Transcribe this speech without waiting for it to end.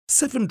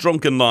Seven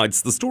Drunken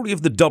Nights, the story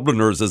of the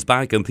Dubliners, is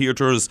back in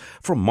theatres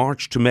from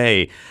March to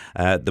May.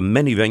 The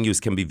many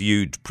venues can be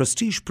viewed.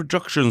 Prestige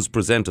Productions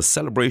present a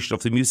celebration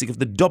of the music of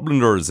the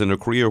Dubliners in a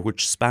career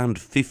which spanned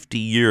 50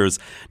 years.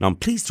 Now I'm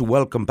pleased to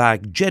welcome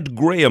back Ged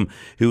Graham,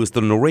 who is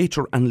the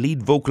narrator and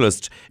lead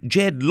vocalist.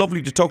 Ged,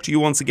 lovely to talk to you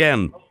once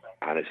again.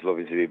 And it's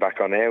lovely to be back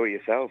on air with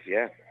yourself,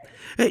 yeah.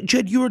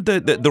 Ged, you're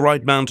the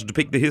right man to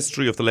depict the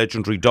history of the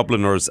legendary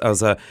Dubliners.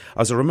 As I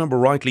remember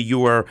rightly, you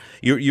were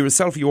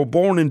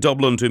born in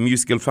Dublin to a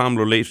musical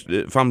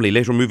family,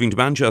 later moving to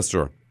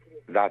Manchester.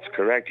 That's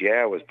correct,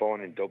 yeah. I was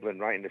born in Dublin,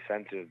 right in the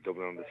centre of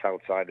Dublin, on the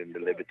south side in the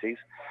Liberties.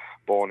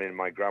 Born in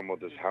my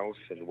grandmother's house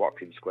in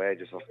Watkins Square,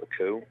 just off the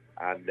Coo.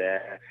 And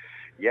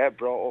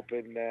brought up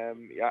in,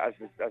 as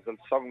the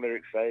song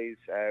lyric says,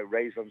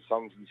 raised on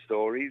songs and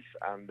stories.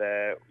 And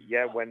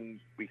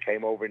when we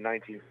came over in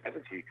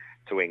 1970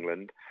 to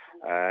England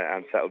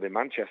and settled in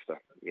Manchester.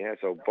 Yeah,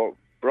 so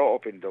brought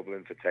up in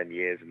Dublin for 10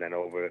 years and then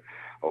over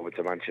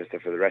to Manchester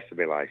for the rest of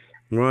my life.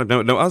 Right.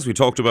 Now, as we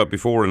talked about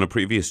before in a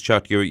previous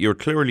chat, you're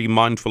clearly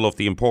mindful of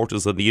the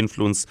importance and the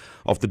influence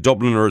of the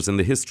Dubliners in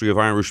the history of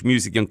Irish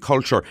music and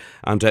culture,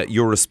 and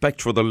your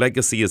respect for the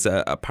legacy is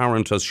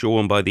apparent, as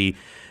shown by the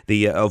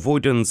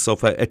avoidance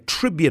of a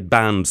tribute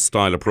band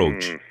style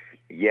approach.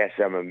 Yes,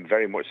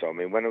 very much so. I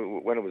mean, when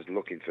I was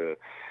looking for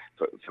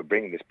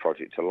bringing this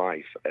project to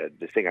life,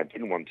 the thing I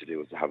didn't want to do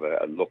was to have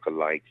a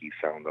look-alike-y,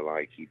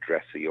 sound-alike-y,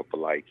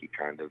 dress-y-up-alike-y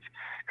kind of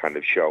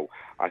show.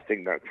 I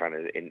think that kind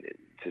of,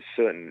 to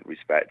certain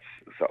respects,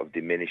 sort of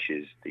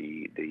diminishes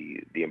the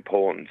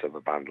importance of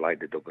a band like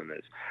the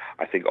Dubliners.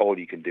 I think all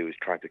you can do is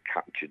try to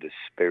capture the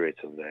spirit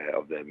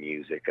of their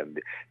music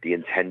and the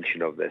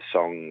intention of their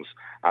songs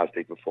as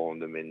they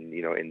performed them in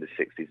the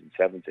 60s and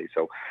 70s.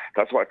 So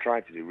that's what I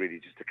tried to do, really,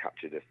 just to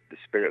capture the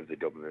spirit of the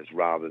Dubliners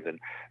rather than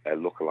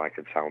look-alike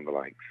and sound-alikes.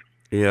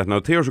 Yeah, now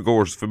theatre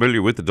goers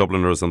familiar with the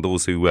Dubliners and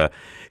those who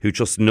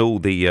just know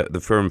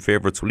the firm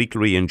favourites will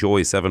equally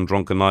enjoy Seven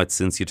Drunken Nights,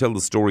 since you tell the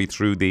story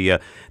through the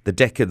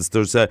decades.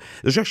 There's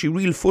actually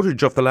real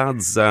footage of the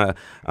lads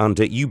and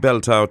you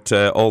belt out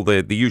all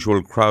the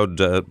usual crowd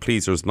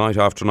pleasers night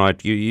after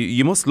night.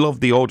 You must love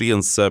the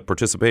audience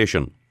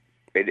participation.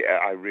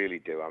 I really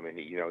do. I mean,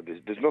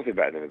 there's nothing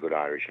better than a good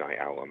Irish night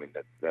out. I mean,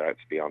 that's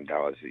beyond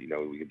doubt. As we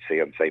can see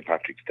on St.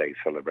 Patrick's Day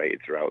celebrated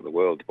throughout the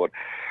world. But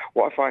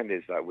what I find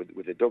is that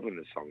with the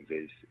Dubliners songs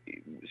is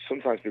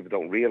sometimes people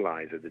don't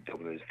realise that the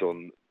Dubliners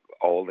done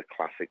all the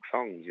classic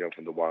songs,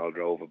 from the Wild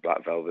Rover,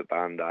 Black Velvet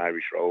Band,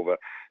 Irish Rover,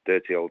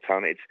 Dirty Old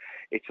Town.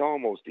 It's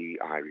almost the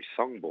Irish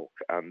songbook,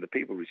 and the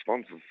people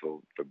responsible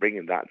for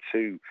bringing that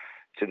to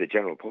the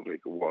general public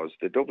was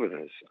the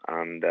Dubliners,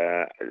 and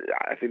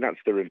I think that's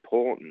their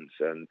importance,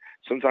 and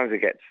sometimes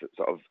it gets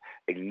sort of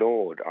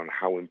ignored on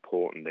how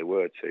important they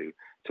were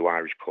to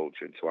Irish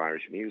culture and to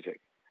Irish music.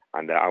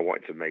 And I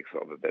wanted to make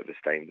sort of a bit of a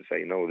statement to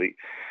say,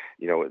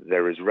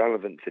 they're as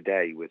relevant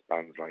today with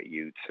bands like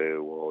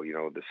U2 or,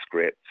 The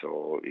Script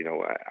or,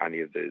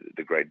 any of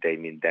the great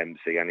Damien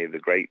Dempsey, any of the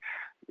great,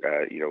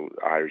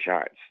 Irish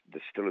acts.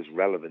 They're still as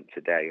relevant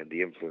today, and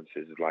the influence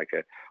is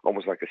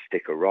almost like a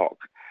stick of rock,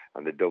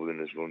 and the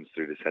Dubliners runs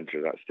through the centre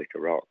of that stick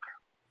of rock.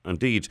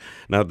 Indeed.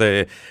 Now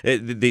the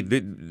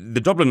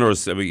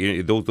Dubliners, I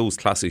mean, those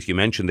classics you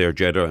mentioned there,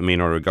 Ged, are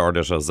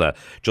regarded as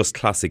just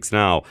classics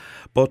now.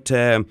 But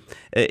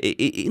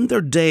in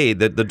their day,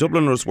 the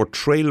Dubliners were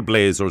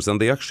trailblazers,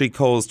 and they actually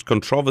caused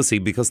controversy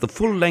because the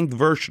full-length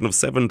version of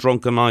Seven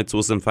Drunken Nights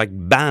was in fact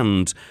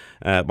banned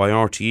by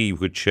RTE,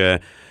 which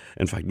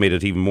in fact made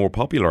it even more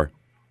popular.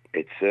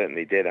 It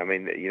certainly did. I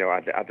mean,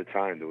 at the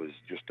time there was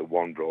just the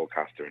one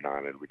broadcaster in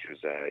Ireland, which was,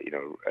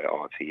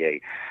 RTE.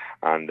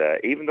 And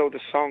even though the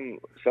song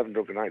Seven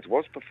Drunken Nights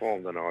was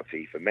performed on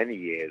RTE for many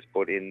years,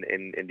 but in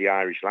the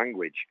Irish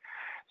language.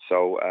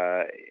 So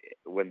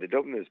when the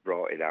Dubliners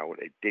brought it out,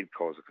 it did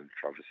cause a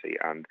controversy.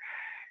 And,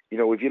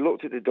 if you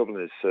looked at the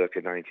Dubliners circa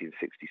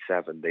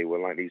 1967, they were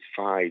like these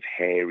five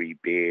hairy,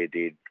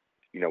 bearded,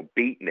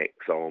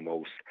 beatniks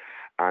almost.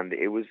 And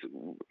it was,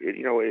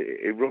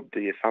 it rubbed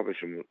the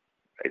establishment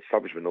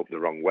up the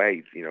wrong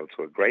way,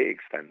 to a great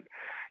extent.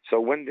 So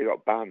when they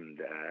got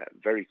banned,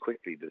 very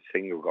quickly the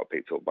single got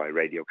picked up by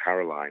Radio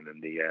Caroline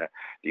and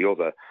the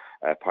other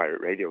pirate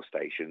radio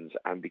stations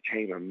and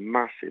became a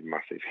massive,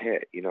 massive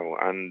hit,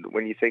 And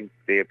when you think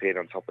they appeared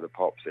on Top of the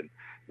Pops in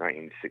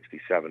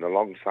 1967,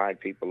 alongside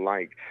people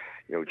like,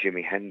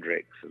 Jimi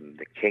Hendrix and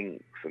the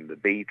Kinks and the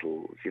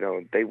Beatles,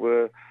 they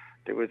were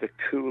the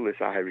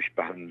coolest Irish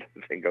band,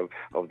 I think,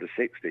 of the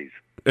 60s.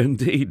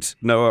 Indeed.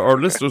 Now, our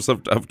listeners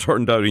have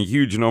turned out in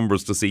huge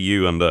numbers to see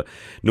you, and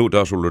no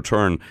doubt will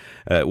return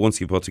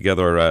once you put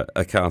together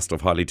a cast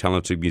of highly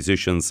talented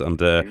musicians. And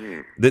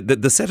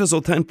the set is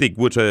authentic,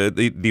 with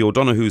the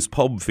O'Donoghue's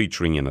pub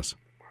featuring in it.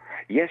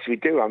 Yes, we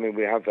do. I mean,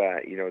 we have,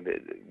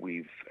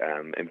 we've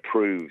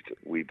improved,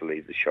 we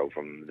believe, the show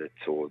from the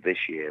tour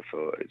this year.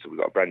 So we've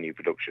got a brand new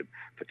production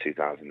for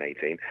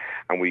 2018,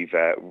 and we've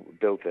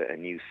built a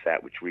new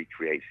set which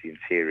recreates the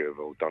interior of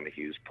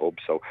O'Donoghue's pub.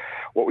 So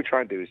what we try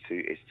and do is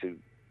to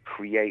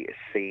create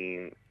a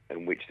scene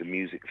in which the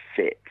music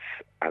fits,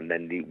 and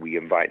then we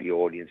invite the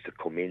audience to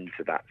come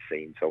into that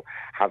scene. So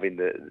having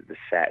the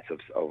set of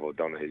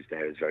O'Donoghue's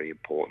there is very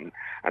important.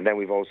 And then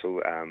we've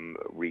also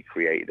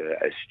recreated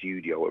a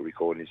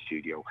recording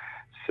studio,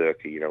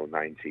 circa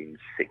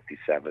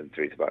 1967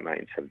 through to about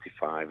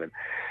 1975, and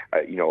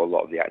a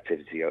lot of the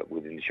activity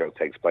within the show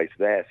takes place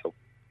there. So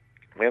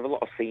we have a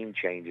lot of theme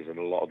changes and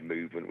a lot of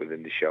movement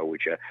within the show,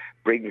 which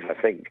brings, I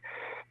think,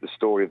 the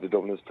story of the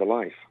Dubliners to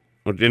life.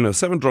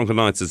 Seven Drunken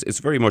Nights it's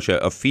very much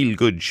a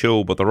feel-good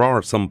show, but there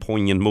are some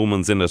poignant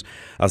moments in it,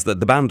 as the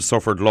band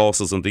suffered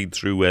losses indeed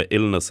through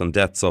illness and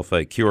deaths of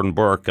Kieran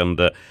Burke and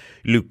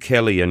Luke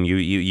Kelly, and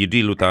you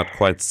deal with that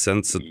quite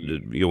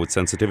with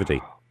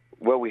sensitivity.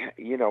 Well,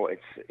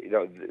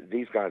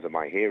 these guys are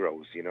my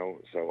heroes,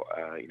 So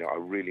I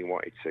really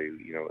wanted to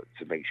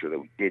make sure that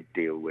we did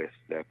deal with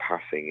their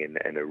passing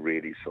in a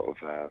really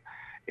sort of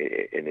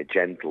in a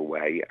gentle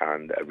way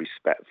and a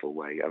respectful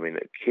way. I mean,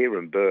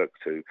 Kieran Burke,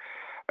 to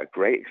a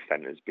great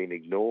extent, has been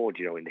ignored,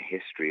 in the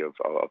history of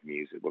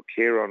music. But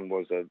Kieran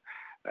was a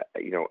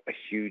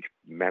huge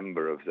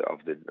member of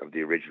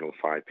the original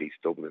five-piece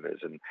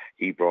Dubliners, and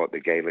he brought the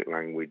Gaelic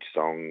language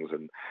songs,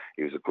 and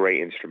he was a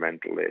great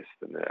instrumentalist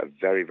and a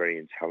very, very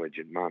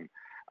intelligent man.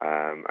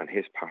 And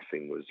his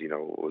passing was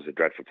a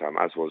dreadful time,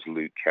 as was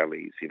Luke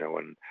Kelly's,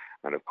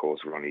 and of course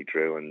Ronnie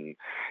Drew and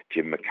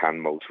Jim McCann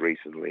most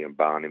recently, and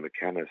Barney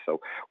McKenna. So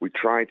we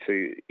try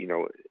to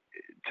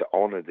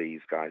honour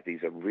these guys.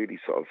 These are really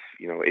sort of,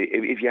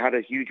 if you had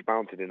a huge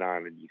mountain in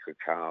Ireland, you could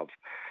carve,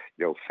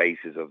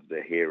 faces of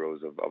the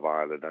heroes of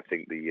Ireland. I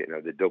think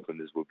the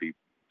Dubliners would be,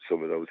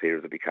 some of those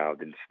heroes would be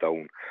carved in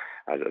stone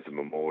as a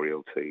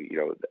memorial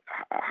to,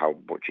 how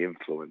much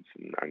influence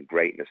and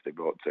greatness they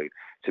brought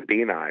to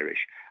being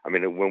Irish. I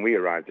mean, when we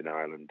arrived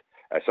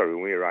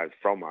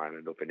from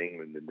Ireland up in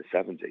England in the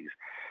 70s,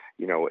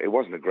 it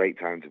wasn't a great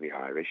time to be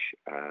Irish,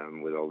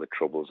 with all the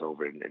troubles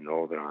over in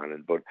Northern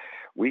Ireland. But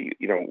we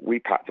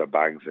packed our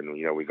bags and,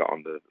 we got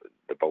on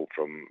the boat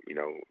from,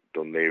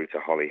 Dunleary to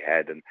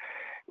Holyhead, and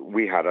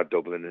we had our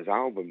Dubliners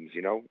albums,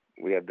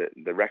 we had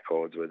the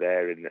records were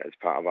there as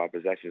part of our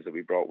possessions that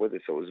we brought with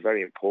us. So it was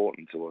very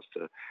important to us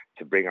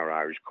to bring our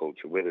Irish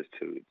culture with us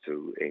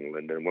to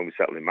England. And when we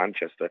settled in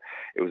Manchester,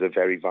 it was a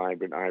very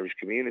vibrant Irish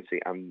community.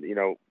 And,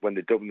 when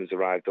the Dubliners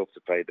arrived up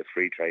to play at the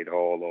Free Trade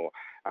Hall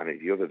and at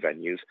the other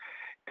venues,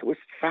 there was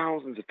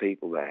thousands of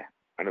people there.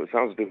 And it was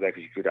thousands of people there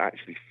because you could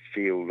actually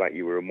feel like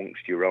you were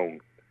amongst your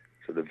own.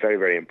 So they're very,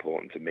 very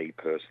important to me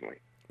personally.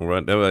 All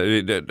right.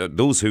 Now,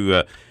 those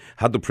who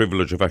had the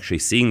privilege of actually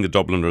seeing the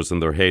Dubliners in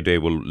their heyday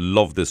will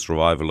love this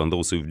revival, and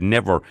those who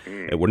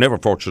were never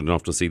fortunate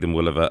enough to see them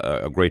will have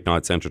a great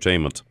night's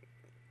entertainment.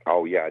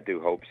 Oh, yeah, I do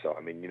hope so.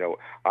 I mean,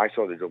 I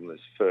saw the Dubliners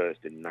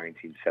first in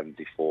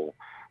 1974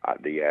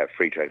 at the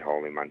Free Trade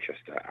Hall in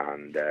Manchester,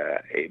 and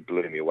it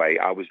blew me away.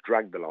 I was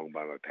dragged along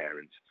by my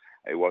parents.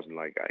 It wasn't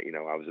like,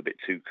 I was a bit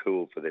too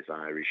cool for this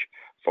Irish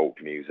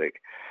folk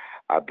music.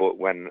 But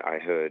when I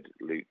heard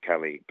Luke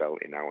Kelly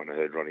belting out and I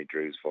heard Ronnie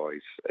Drew's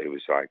voice, it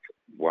was like,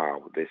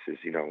 wow, this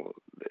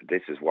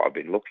is what I've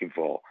been looking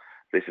for.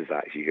 This is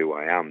actually who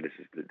I am.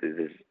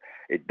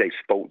 They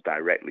spoke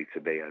directly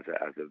to me as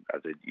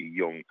a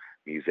young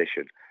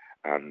musician,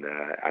 and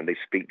they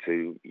speak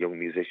to young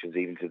musicians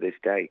even to this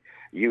day.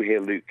 You hear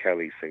Luke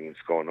Kelly singing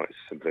 "Score Not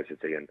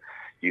Simplicity," and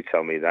you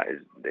tell me that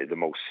is the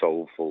most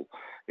soulful.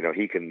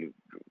 He can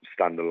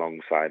stand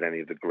alongside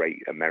any of the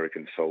great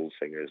American soul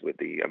singers with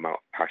the amount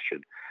of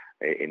passion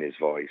in his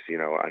voice,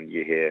 and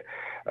you hear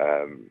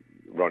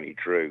Ronnie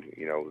Drew,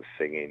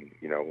 singing,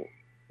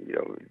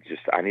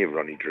 just any of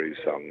Ronnie Drew's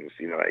songs,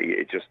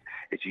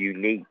 it's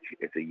unique.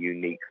 It's a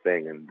unique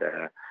thing, and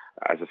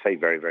as I say,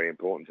 very, very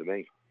important to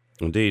me.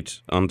 Indeed,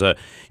 and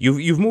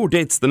you've more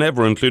dates than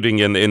ever, including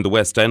in the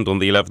West End on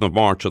the 11th of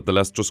March at the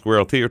Leicester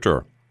Square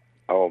Theatre.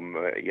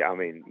 Yeah, I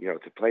mean,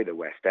 to play the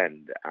West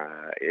End,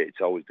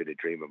 it's always been a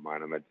dream of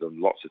mine. I've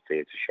done lots of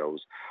theatre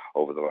shows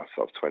over the last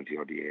sort of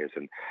 20-odd years,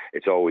 and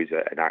it's always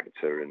an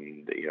actor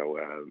and,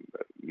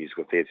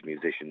 musical theatre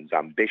musician's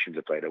ambition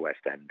to play the West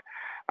End.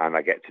 And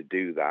I get to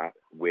do that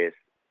with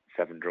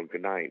Seven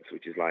Drunken Nights,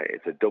 which is like,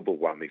 it's a double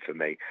whammy for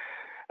me.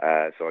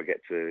 So I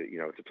get to,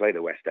 to play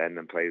the West End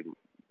and play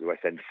the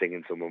West End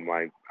singing some of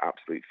my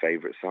absolute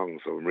favourite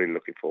songs. So I'm really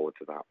looking forward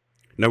to that.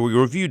 Now, we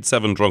reviewed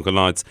Seven Drunken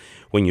Nights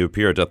when you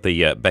appeared at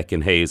the Beck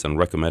in Hayes and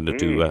recommended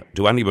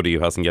to anybody who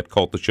hasn't yet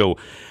caught the show.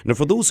 Now,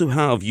 for those who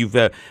have, you've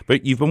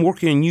been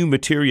working on new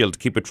material to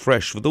keep it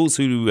fresh. For those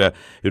who'd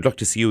like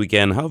to see you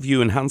again, how have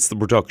you enhanced the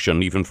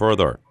production even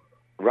further?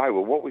 Right,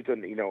 well, what we've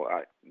done,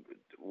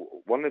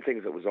 one of the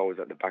things that was always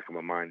at the back of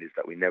my mind is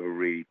that we never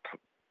really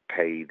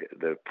paid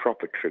the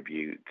proper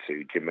tribute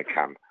to Jim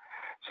McCann.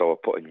 So I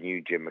put a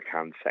new Jim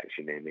McCann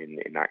section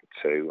in Act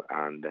 2,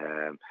 and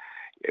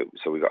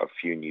so we got a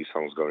few new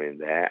songs going in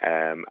there.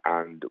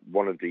 And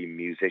one of the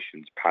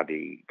musicians,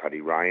 Paddy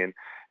Ryan,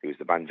 who's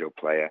the banjo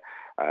player.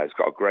 He's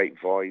got a great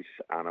voice,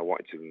 and I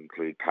wanted to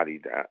include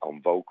Paddy on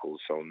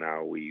vocals. So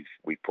now we've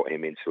put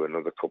him into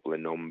another couple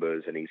of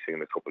numbers, and he's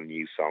singing a couple of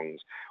new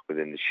songs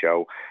within the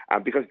show.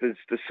 And because there's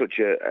such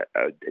a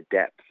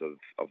depth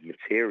of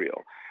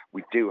material,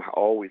 we do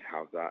always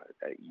have that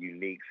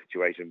unique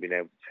situation of being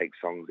able to take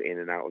songs in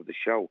and out of the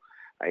show.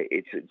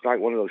 It's like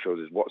one of those shows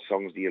is, what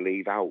songs do you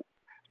leave out?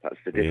 That's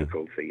the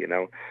difficulty, you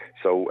know.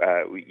 So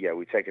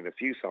we've taken a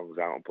few songs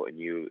out and put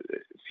a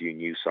few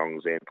new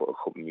songs in, put a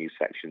couple of new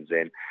sections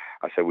in.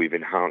 I said we've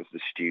enhanced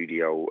the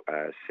studio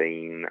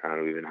scene,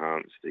 and we've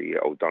enhanced the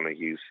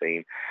O'Donoghue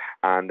scene,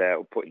 and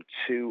we're putting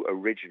 2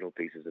 original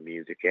pieces of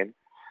music in,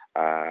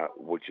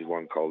 which is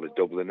one called the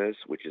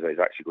Dubliners, which is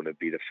actually going to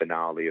be the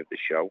finale of the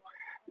show,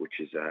 which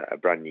is a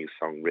brand new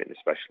song written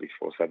especially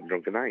for Seven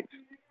Drunken Nights.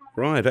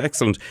 Right,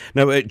 excellent.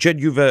 Now, Ged,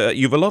 you've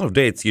a lot of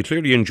dates. You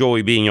clearly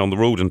enjoy being on the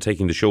road and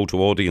taking the show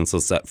to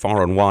audiences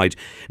far and wide.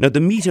 Now,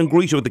 the meet and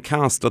greet with the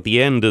cast at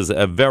the end is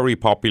very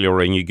popular,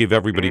 and you give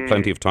everybody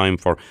plenty of time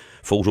for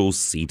photos,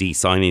 CD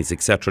signings,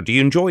 etc. Do you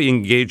enjoy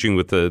engaging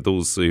with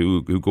those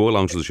who go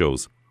along to the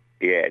shows?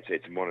 Yeah,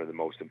 it's one of the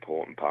most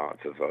important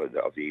parts of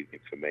the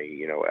evening for me.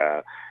 You know,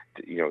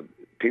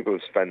 people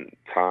have spent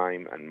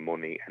time and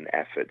money and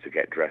effort to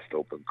get dressed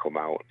up and come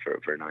out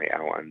for a night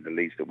out, and the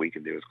least that we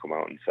can do is come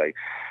out and say,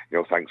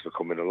 thanks for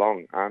coming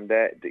along. And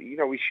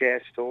we share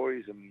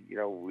stories, and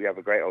we have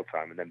a great old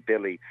time. And then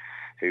Billy,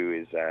 who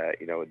is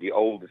the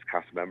oldest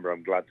cast member,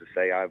 I'm glad to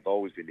say, I've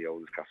always been the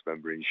oldest cast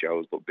member in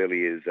shows, but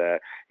Billy is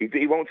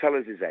he won't tell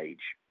us his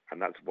age.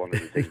 And that's one of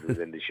the things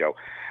within the show.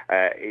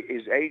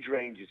 His age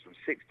range is from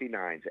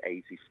 69 to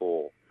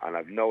 84, and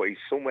I've known he's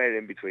somewhere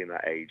in between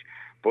that age.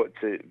 But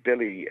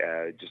Billy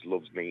just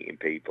loves meeting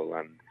people,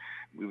 and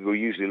we're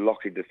usually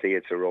locking the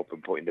theatre up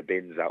and putting the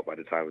bins out by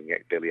the time we can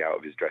get Billy out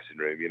of his dressing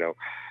room,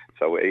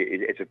 So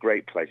it's a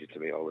great pleasure to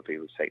meet all the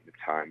people who take the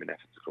time and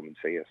effort to come and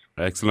see us.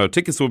 Excellent. Now,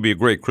 tickets will be a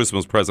great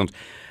Christmas present.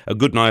 A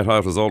good night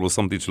out is always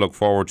something to look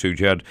forward to,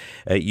 Ged.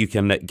 You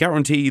can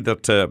guarantee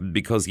that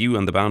because you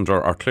and the band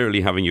are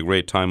clearly having a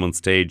great time on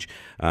stage,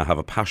 have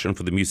a passion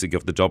for the music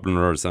of the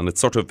Dubliners, and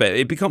it's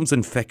it becomes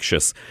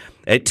infectious.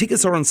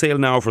 Tickets are on sale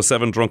now for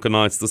Seven Drunken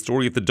Nights, the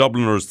story of the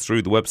Dubliners,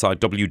 through the website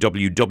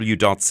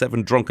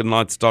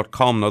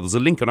www.sevendrunkennights.com. Now, there's a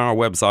link on our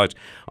website,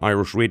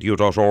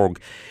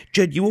 irishradio.org.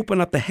 Ged, you open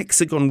at the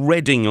Hexagon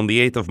Reading on the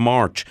 8th of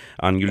March,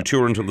 and you'll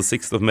tour until the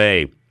 6th of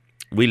May.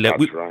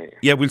 That's right.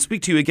 Yeah, we'll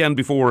speak to you again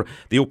before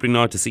the opening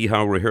night to see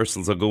how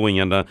rehearsals are going,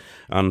 and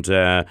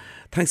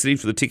thanks indeed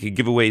for the ticket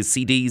giveaways,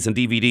 CDs and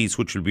DVDs,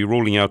 which will be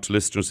rolling out to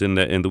listeners in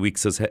the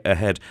weeks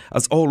ahead.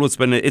 As always,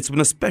 it's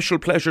been a special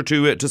pleasure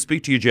to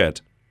speak to you,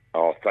 Ged.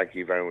 Oh, thank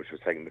you very much for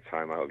taking the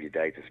time out of your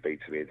day to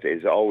speak to me.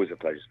 It's always a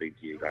pleasure speaking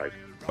to you guys.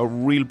 A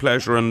real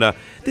pleasure, and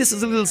this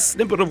is a little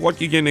snippet of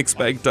what you can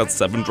expect at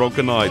Seven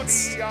Drunken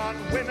Nights.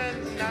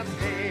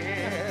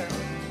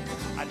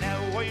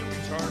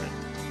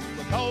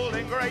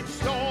 Great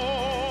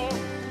storm.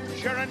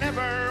 Sure, I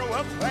never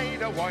will play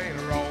the white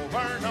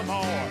rover no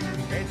more.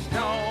 It's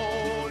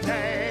no,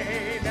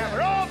 they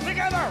never, all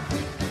together.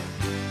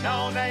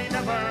 No, they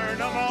never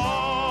no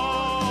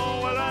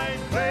more will I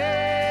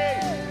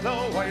play the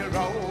white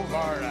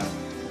rover,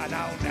 and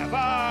I'll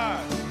never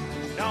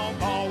no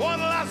more. One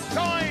last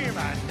time,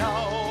 and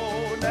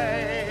no,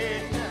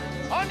 they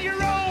on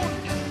your own.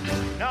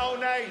 No,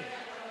 they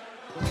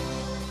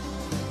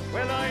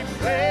will I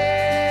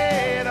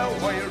play the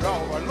white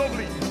rover.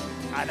 Lovely.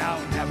 And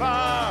I'll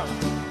never,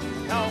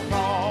 no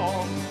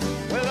more,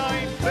 will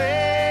I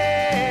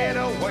play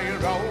the way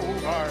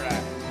rover.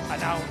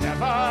 And I'll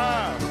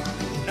never,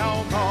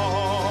 no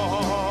more.